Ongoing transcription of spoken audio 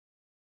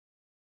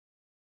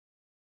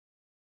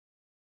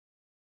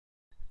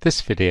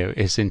This video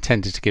is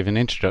intended to give an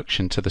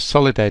introduction to the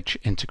Solid Edge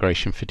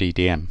integration for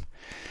DDM.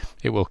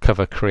 It will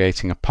cover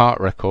creating a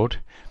part record,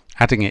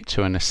 adding it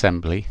to an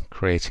assembly,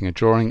 creating a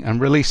drawing and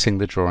releasing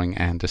the drawing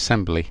and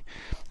assembly.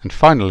 And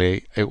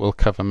finally it will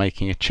cover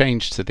making a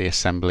change to the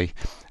assembly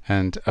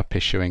and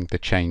up-issuing the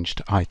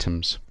changed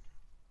items.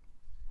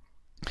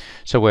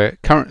 So we're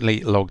currently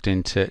logged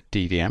into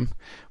DDM.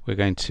 We're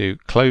going to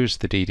close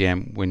the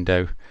DDM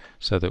window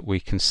so that we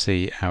can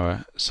see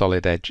our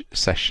Solid Edge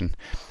session.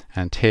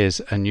 And here's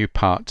a new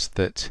part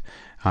that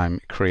I'm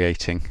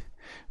creating.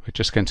 We're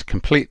just going to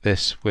complete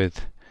this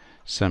with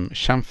some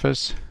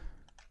chamfers.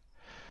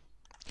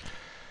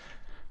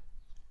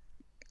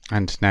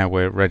 And now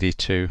we're ready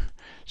to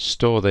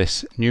store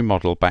this new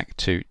model back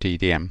to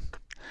DDM.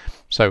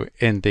 So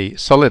in the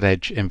Solid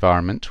Edge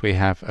environment we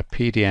have a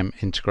PDM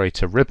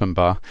integrator ribbon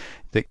bar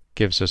that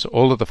gives us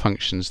all of the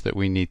functions that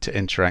we need to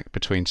interact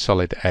between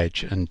Solid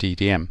Edge and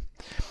DDM.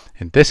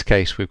 In this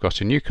case we've got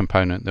a new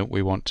component that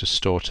we want to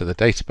store to the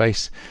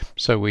database,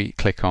 so we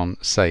click on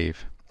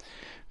Save.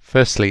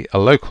 Firstly, a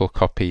local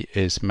copy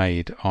is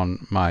made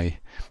on my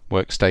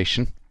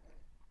workstation,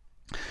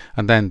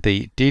 and then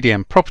the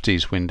DDM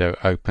properties window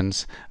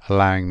opens,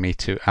 allowing me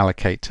to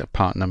allocate a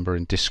part number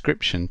and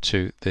description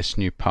to this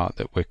new part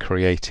that we're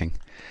creating.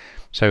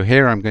 So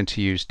here I'm going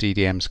to use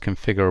DDM's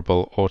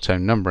configurable auto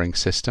numbering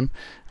system,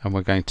 and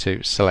we're going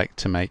to select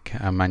to make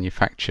a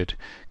manufactured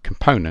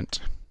component.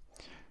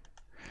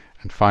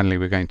 And finally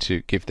we're going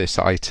to give this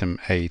item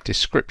a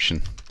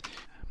description,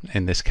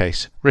 in this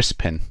case wrist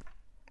pin.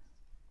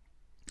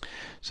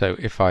 So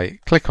if I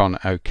click on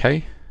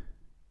OK,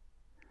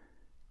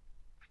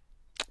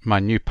 my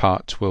new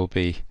part will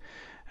be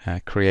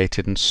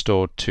created and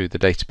stored to the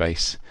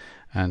database,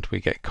 and we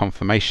get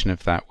confirmation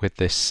of that with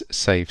this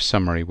Save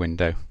Summary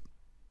window.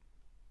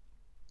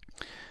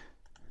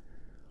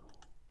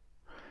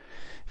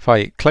 If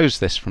I close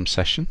this from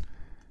session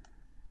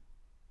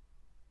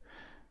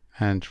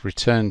and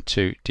return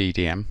to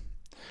DDM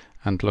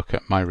and look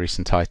at my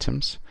recent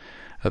items,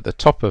 at the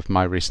top of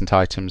my recent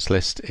items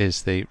list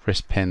is the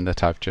wrist pin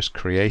that I've just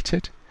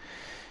created.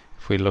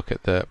 If we look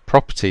at the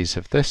properties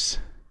of this,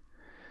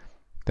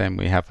 then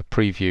we have a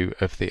preview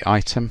of the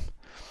item,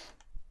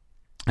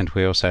 and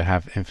we also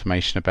have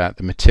information about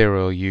the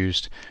material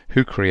used,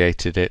 who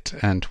created it,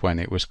 and when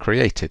it was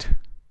created.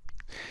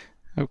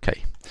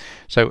 Okay,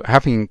 so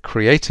having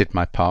created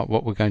my part,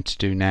 what we're going to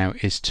do now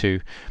is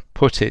to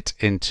put it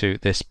into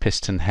this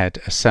piston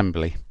head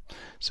assembly.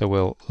 So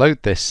we'll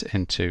load this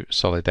into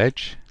Solid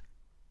Edge,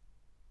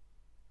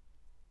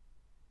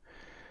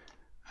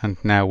 and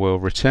now we'll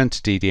return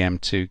to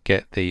DDM to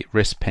get the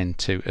wrist pin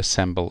to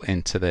assemble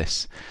into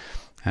this.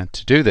 And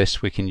to do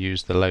this we can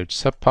use the load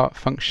subpart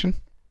function,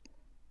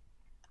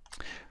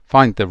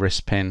 find the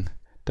wrist pin,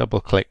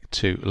 double click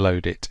to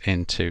load it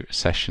into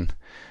session,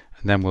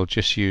 and then we'll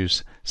just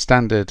use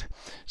standard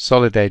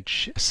Solid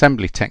Edge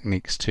assembly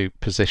techniques to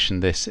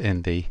position this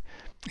in the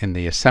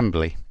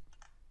assembly.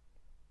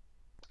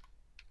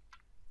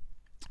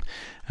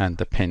 And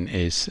the pin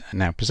is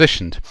now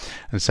positioned,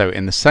 and so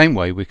in the same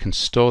way we can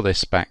store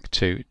this back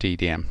to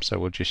DDM. So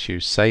we'll just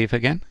use Save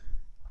again.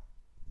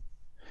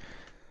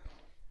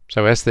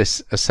 So as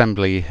this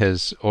assembly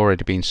has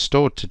already been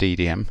stored to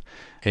DDM,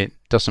 it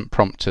doesn't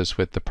prompt us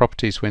with the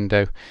properties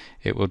window.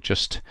 It will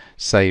just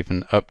save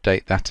and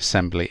update that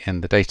assembly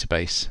in the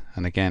database.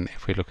 And again,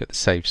 if we look at the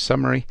Save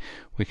Summary,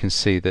 we can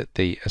see that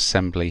the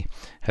assembly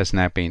has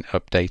now been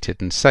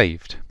updated and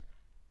saved.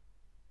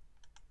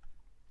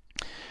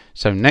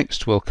 So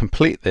next we'll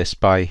complete this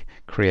by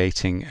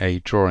creating a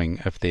drawing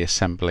of the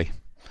assembly.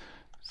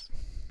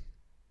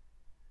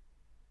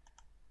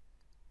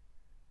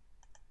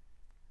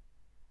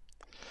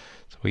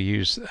 So we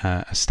use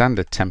a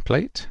standard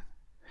template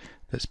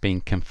that's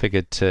been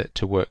configured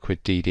to work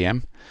with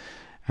DDM,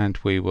 and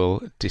we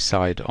will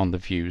decide on the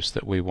views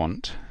that we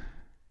want.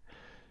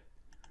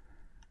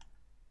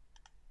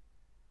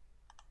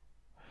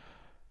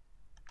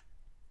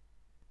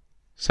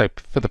 So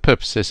for the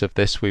purposes of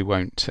this we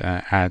won't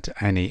add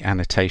any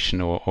annotation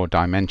or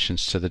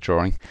dimensions to the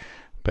drawing,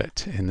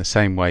 but in the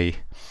same way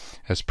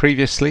as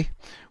previously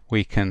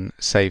we can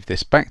save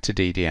this back to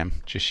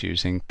DDM just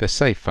using the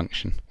save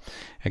function.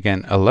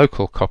 Again, a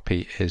local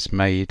copy is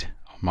made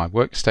on my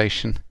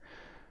workstation,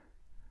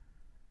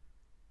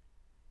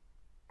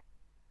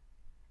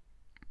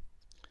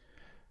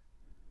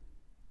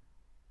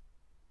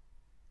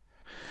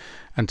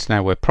 and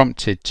now we're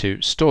prompted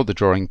to store the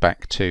drawing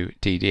back to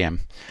DDM.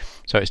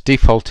 So it's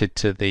defaulted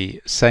to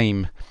the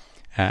same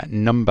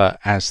number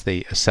as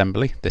the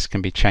assembly. This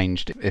can be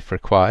changed if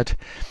required,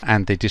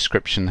 and the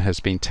description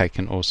has been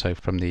taken also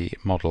from the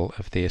model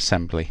of the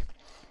assembly.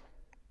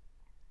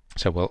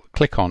 So we'll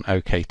click on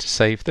OK to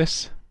save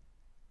this.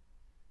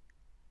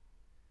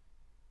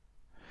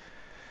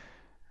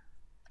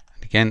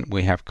 And again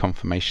we have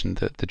confirmation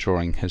that the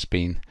drawing has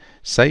been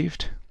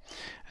saved,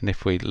 and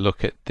if we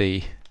look at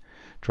the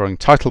drawing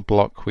title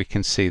block we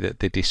can see that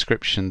the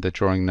description, the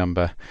drawing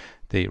number,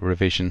 the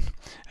revision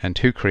and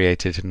who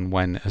created it and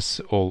when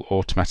has all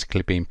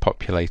automatically been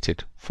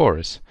populated for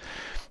us.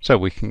 So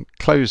we can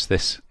close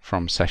this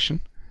from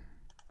session.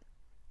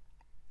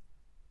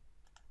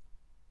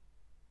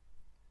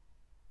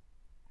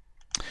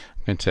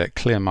 I'm going to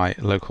clear my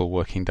local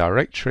working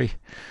directory,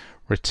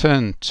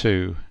 return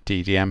to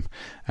DDM,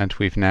 and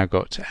we've now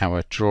got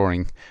our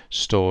drawing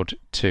stored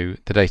to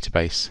the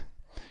database.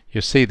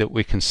 You'll see that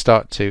we can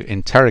start to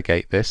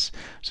interrogate this.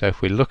 So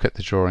if we look at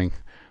the drawing,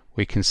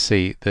 we can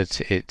see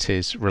that it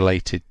is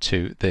related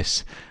to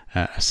this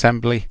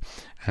assembly,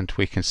 and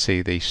we can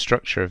see the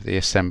structure of the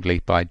assembly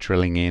by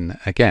drilling in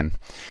again.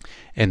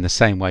 In the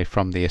same way,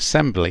 from the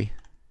assembly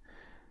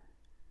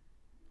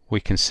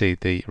we can see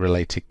the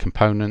related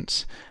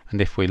components, and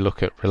if we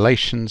look at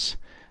relations,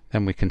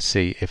 then we can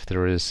see if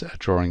there is a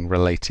drawing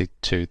related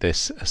to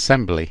this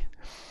assembly.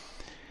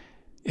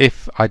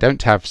 If I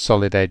don't have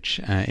Solid Edge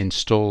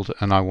installed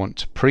and I want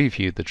to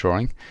preview the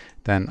drawing,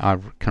 then I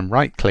can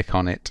right click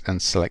on it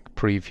and select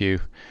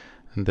preview,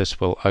 and this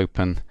will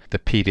open the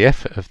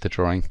PDF of the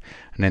drawing,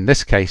 and in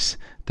this case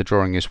the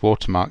drawing is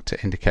watermarked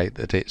to indicate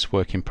that it's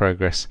work in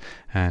progress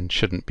and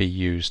shouldn't be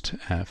used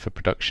for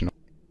production.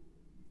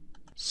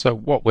 So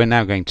what we're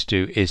now going to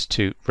do is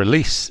to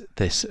release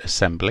this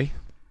assembly,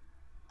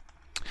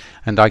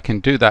 and I can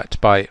do that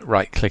by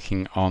right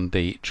clicking on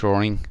the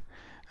drawing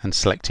and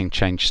selecting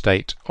change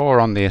state, or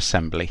on the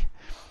assembly,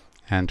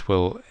 and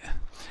we'll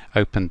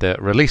open the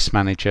release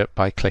manager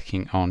by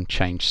clicking on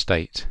change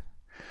state.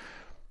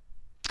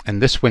 In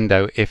this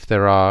window, if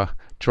there are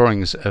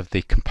drawings of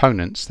the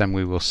components, then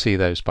we will see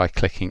those by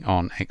clicking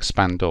on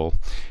expand all.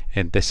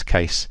 In this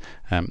case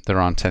there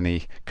aren't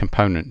any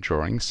component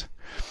drawings.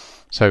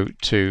 So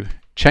to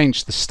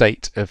change the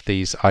state of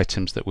these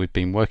items that we've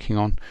been working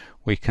on,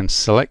 we can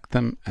select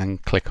them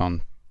and click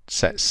on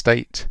set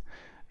state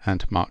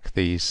and mark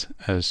these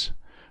as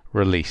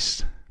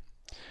released,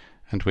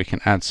 and we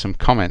can add some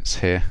comments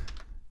here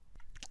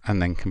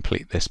and then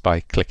complete this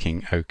by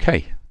clicking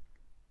OK,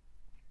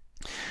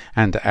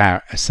 and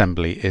our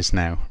assembly is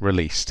now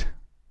released.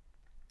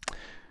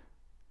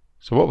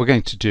 So what we're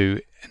going to do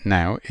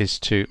now is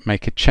to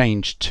make a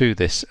change to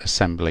this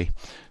assembly.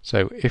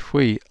 So if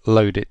we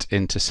load it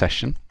into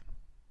session,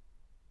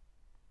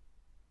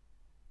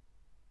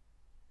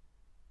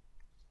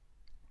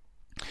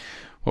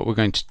 what we're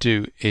going to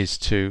do is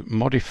to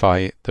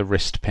modify the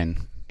wrist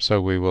pin. So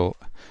we will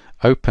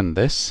open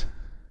this,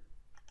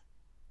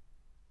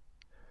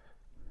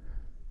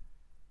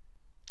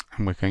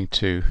 and we're going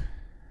to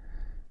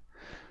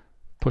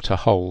put a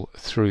hole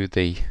through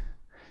the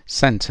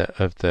center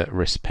of the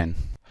wrist pin.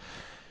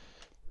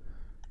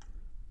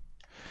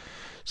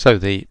 So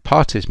the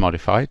part is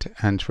modified,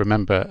 and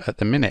remember at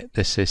the minute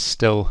this is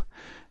still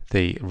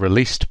the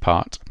released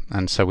part,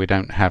 and so we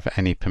don't have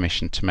any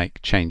permission to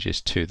make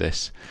changes to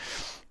this.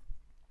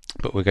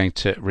 But we're going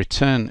to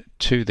return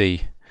to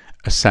the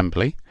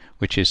assembly,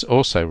 which is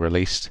also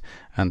released,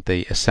 and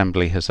the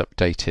assembly has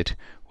updated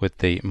with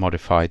the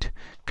modified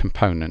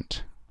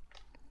component.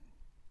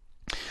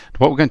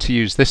 What we're going to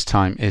use this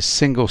time is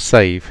single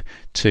save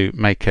to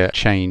make a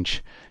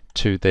change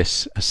to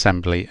this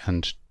assembly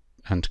and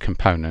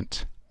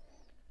component.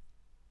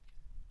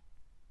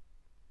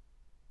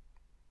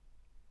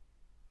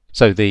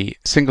 So the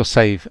single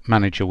save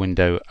manager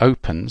window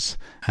opens,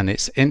 and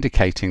it's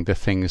indicating the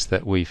things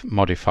that we've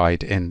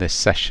modified in this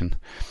session.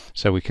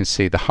 So we can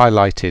see the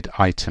highlighted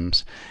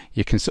items.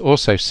 You can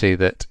also see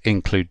that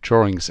include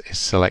drawings is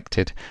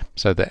selected,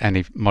 so that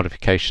any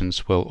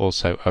modifications will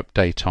also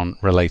update on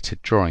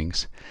related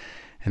drawings.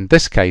 In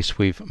this case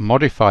we've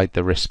modified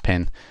the wrist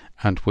pin,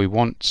 and we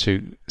want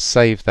to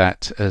save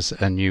that as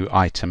a new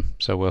item,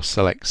 so we'll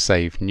select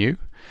save new,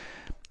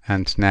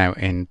 and now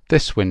in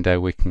this window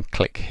we can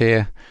click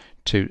here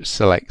to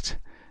select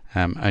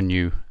a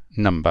new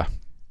number.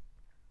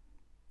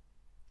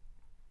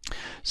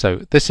 So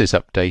this is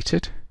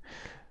updated.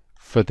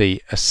 For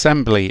the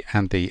assembly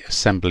and the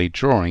assembly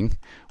drawing,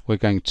 we're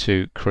going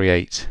to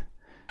create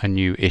a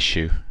new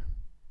issue.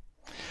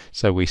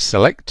 So we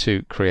select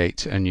to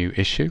create a new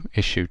issue,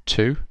 issue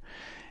 2.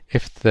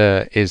 If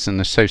there is an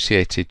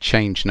associated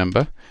change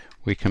number,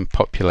 we can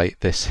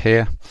populate this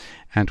here,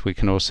 and we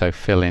can also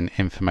fill in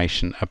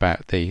information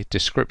about the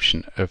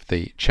description of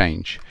the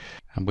change.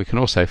 And we can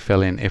also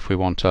fill in if we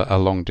want a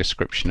long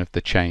description of the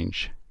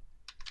change.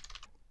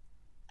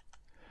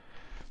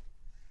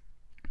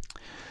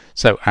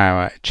 So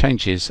our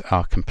changes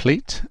are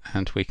complete,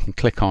 and we can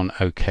click on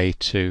OK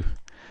to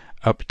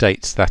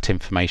update that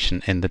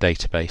information in the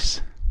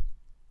database.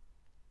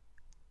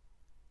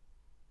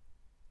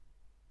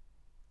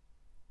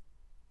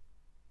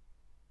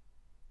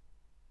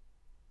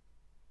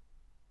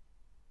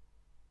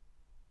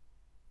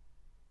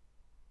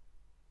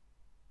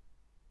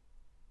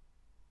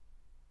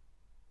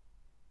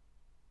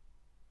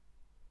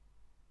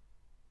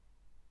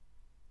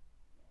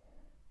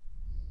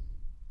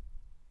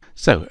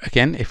 So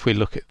again, if we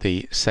look at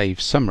the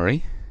save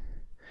summary,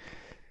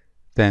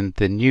 then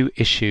the new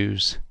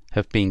issues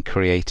have been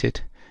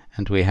created,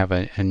 and we have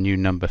a new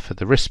number for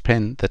the wrist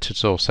pin that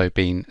has also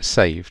been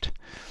saved.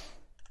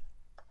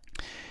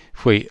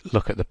 If we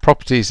look at the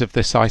properties of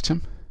this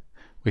item,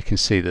 we can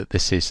see that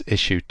this is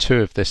issue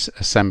 2 of this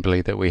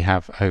assembly that we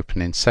have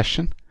open in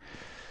session.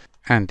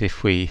 And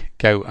if we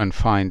go and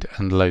find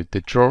and load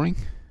the drawing,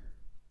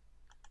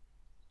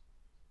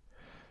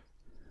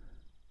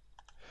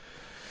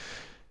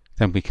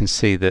 then we can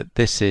see that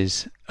this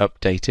is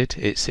updated.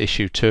 It's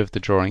issue 2 of the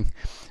drawing,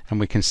 and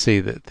we can see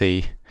that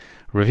the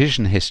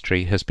revision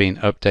history has been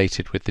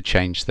updated with the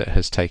change that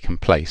has taken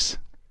place.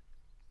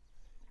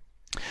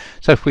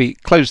 So if we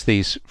close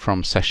these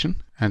from session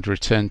and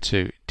return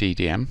to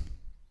DDM,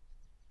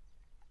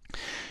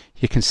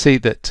 you can see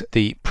that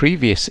the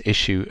previous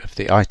issue of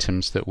the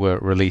items that were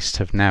released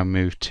have now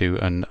moved to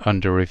an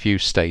under review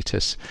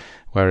status,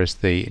 whereas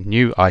the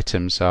new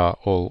items are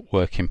all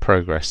work in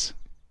progress.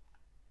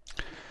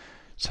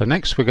 So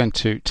next we're going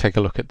to take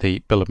a look at the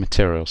bill of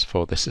materials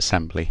for this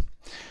assembly.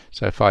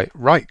 So if I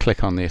right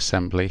click on the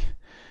assembly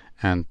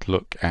and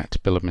look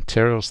at bill of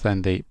materials,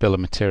 then the bill of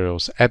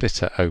materials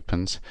editor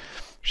opens,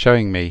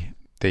 showing me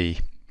the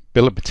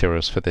bill of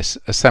materials for this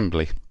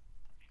assembly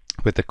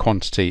with the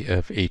quantity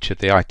of each of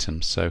the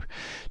items, so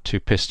 2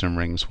 piston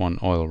rings, 1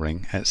 oil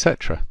ring,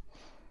 etc.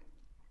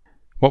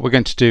 What we're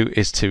going to do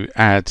is to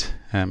add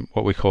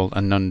what we call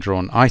an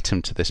undrawn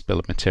item to this bill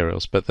of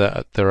materials, but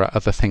there are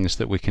other things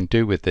that we can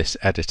do with this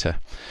editor.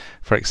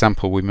 For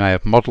example, we may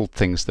have modelled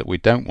things that we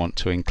don't want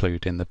to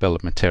include in the bill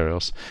of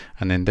materials,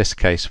 and in this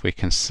case we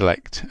can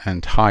select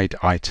and hide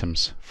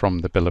items from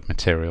the bill of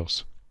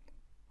materials.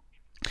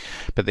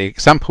 But the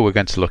example we're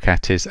going to look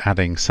at is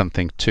adding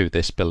something to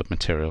this bill of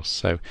materials.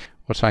 So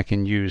what I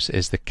can use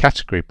is the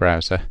category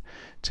browser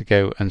to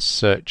go and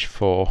search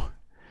for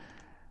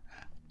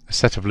a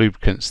set of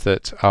lubricants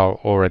that are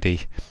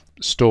already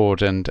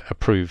stored and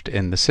approved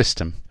in the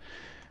system.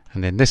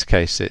 And in this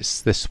case it's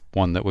this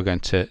one that we're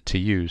going to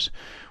use.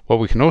 What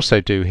we can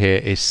also do here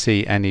is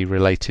see any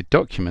related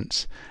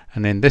documents,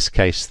 and in this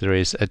case there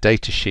is a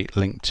datasheet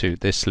linked to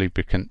this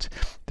lubricant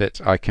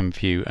that I can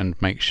view and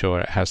make sure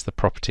it has the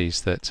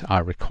properties that I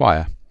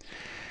require.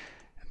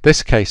 In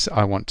this case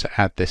I want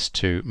to add this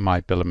to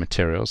my bill of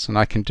materials, and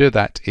I can do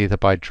that either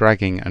by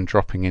dragging and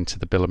dropping into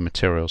the bill of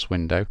materials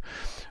window,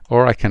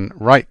 or I can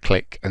right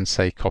click and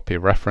say copy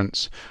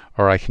reference,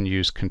 or I can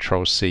use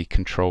Ctrl+C,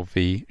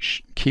 Ctrl+V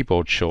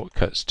keyboard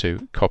shortcuts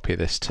to copy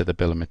this to the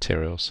bill of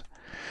materials.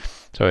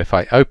 So if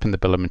I open the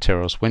bill of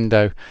materials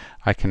window,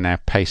 I can now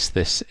paste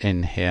this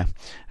in here,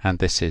 and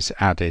this is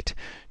added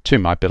to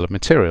my bill of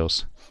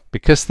materials.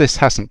 Because this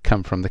hasn't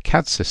come from the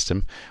CAD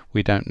system,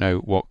 we don't know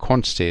what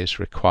quantity is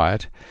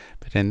required,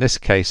 but in this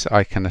case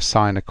I can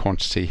assign a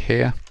quantity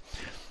here.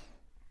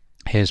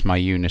 Here's my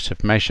unit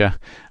of measure,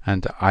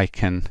 and I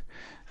can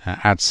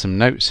add some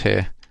notes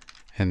here,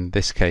 in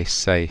this case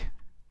say,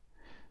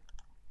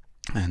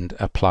 and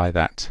apply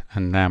that,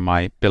 and now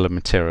my bill of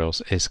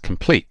materials is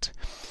complete.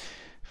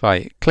 If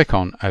I click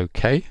on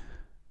OK,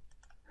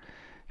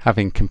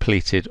 having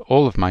completed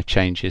all of my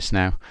changes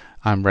now,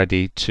 I'm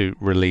ready to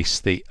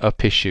release the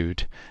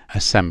up-issued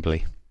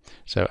assembly.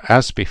 So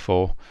as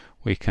before,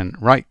 we can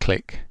right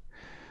click,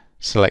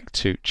 select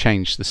to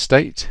change the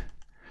state,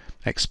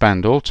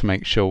 expand all to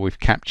make sure we've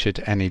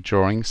captured any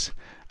drawings,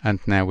 and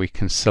now we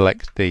can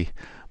select the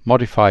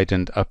modified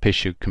and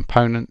up-issued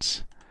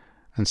components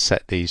and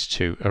set these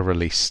to a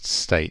released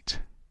state.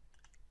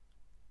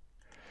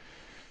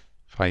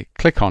 If I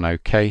click on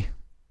OK,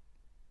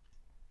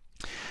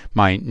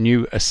 my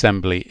new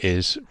assembly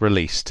is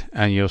released,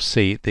 and you'll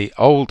see the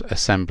old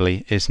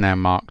assembly is now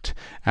marked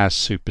as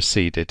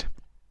superseded.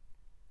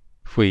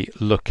 If we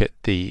look at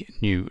the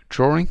new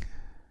drawing,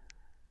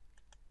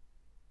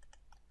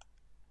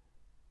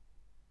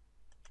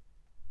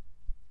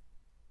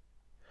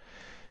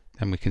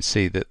 then we can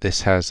see that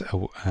this has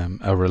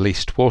a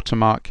released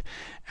watermark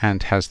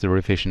and has the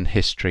revision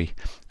history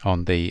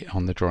on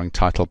the drawing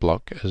title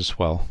block as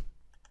well.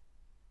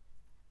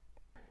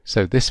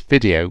 So this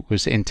video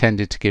was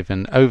intended to give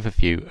an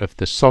overview of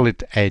the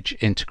solid edge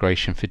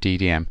integration for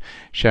DDM,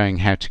 showing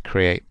how to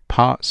create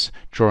parts,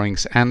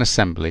 drawings and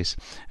assemblies,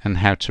 and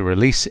how to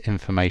release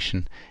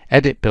information,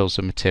 edit bills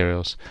of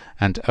materials,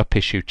 and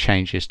up-issue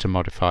changes to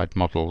modified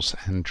models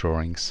and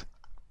drawings.